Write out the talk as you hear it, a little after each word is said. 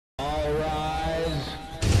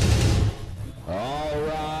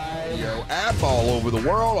live all over the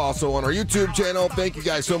world, also on our YouTube channel. Thank you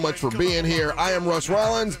guys so much for being here. I am Russ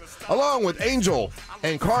Rollins, along with Angel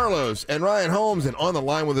and Carlos and Ryan Holmes, and on the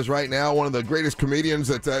line with us right now, one of the greatest comedians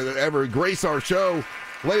that's ever graced our show,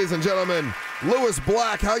 ladies and gentlemen, Lewis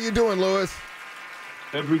Black. How you doing, Lewis?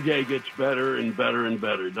 Every day gets better and better and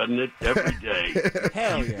better, doesn't it? Every day.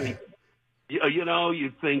 Hell yeah.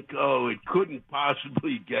 You think, oh, it couldn't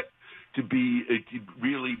possibly get to be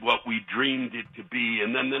really what we dreamed it to be.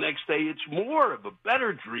 And then the next day, it's more of a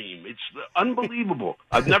better dream. It's unbelievable.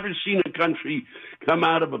 I've never seen a country come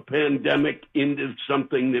out of a pandemic into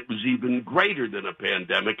something that was even greater than a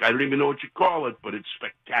pandemic. I don't even know what you call it, but it's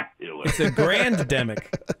spectacular. It's a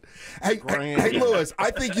grand-demic. Hey, Lewis,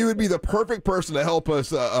 I think you would be the perfect person to help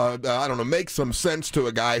us, I don't know, make some sense to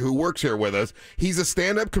a guy who works here with us. He's a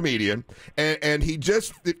stand-up comedian, and he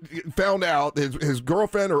just found out his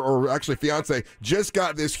girlfriend or actually fiance just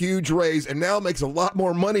got this huge raise and now makes a lot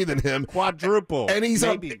more money than him. Quadruple. And he's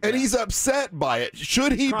he's upset by it.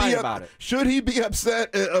 Should he be upset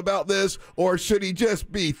about this, or should he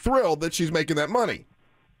just be thrilled that she's making that money?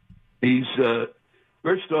 He's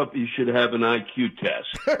first off, he should have an IQ test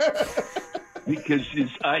because his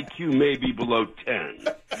IQ may be below 10.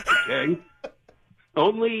 Okay,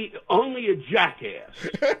 only a jackass.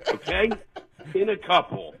 Okay, in a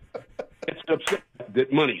couple gets upset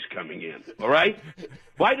that money's coming in. All right,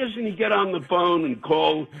 why doesn't he get on the phone and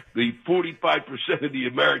call the 45% of the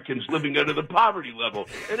Americans living under the poverty level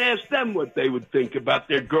and ask them what they would think about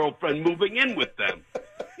their girlfriend moving in with them?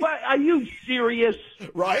 What, are you serious?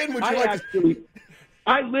 Ryan, would you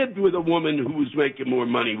I lived with a woman who was making more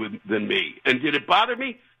money than me. And did it bother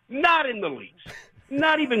me? Not in the least.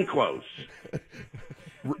 Not even close.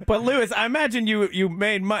 But, Lewis, I imagine you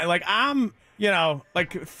made money. Like, I'm,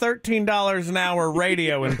 like $13 an hour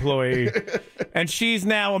radio employee, and she's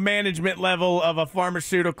now a management level of a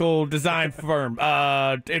pharmaceutical design firm.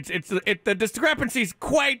 The discrepancy's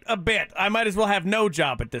quite a bit. I might as well have no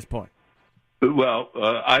job at this point. Well,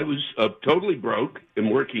 I was totally broke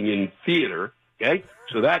and working in theater. Okay,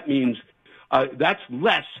 so that means that's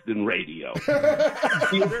less than radio.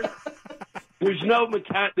 Theater, there's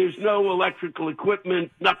no electrical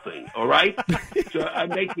equipment, nothing. All right, so I'm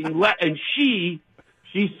making less, and she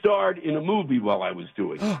starred in a movie while I was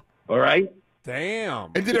doing it. All right. Damn.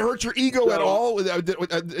 And did it hurt your ego at all?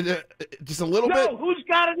 Just a little bit? No, who's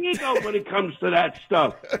got an ego when it comes to that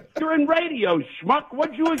stuff? You're in radio, schmuck.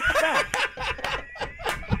 What'd you expect?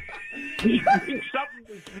 You think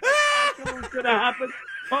something spectacular is going to happen?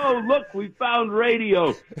 Oh, look, we found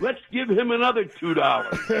radio. Let's give him another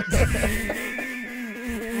 $2.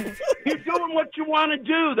 You're doing what you want to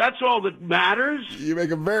do. That's all that matters. You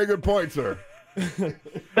make a very good point, sir.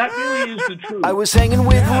 That really is the truth. I was hanging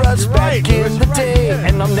with Russ back in the day,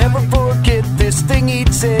 and I'll never forget this thing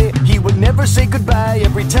he'd say. He would never say goodbye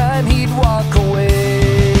every time he'd walk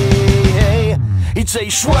away. He'd say,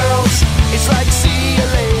 swirls, it's like see you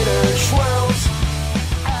later.